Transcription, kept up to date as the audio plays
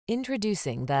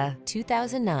Introducing the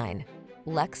 2009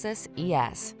 Lexus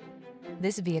ES.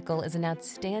 This vehicle is an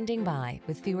outstanding buy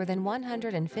with fewer than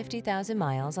 150,000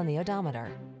 miles on the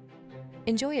odometer.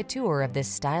 Enjoy a tour of this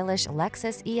stylish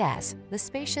Lexus ES, the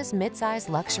spacious midsize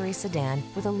luxury sedan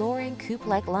with alluring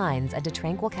coupe-like lines and a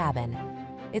tranquil cabin.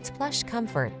 Its plush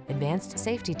comfort, advanced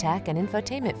safety tech, and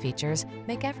infotainment features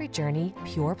make every journey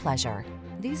pure pleasure.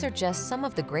 These are just some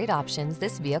of the great options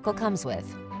this vehicle comes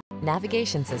with: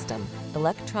 navigation system,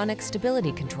 electronic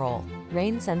stability control,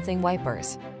 rain-sensing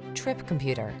wipers, trip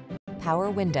computer, power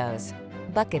windows,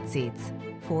 bucket seats,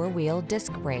 four-wheel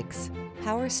disc brakes,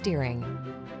 power steering.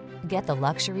 Get the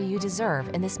luxury you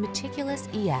deserve in this meticulous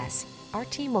ES. Our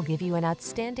team will give you an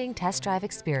outstanding test drive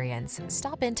experience.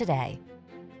 Stop in today.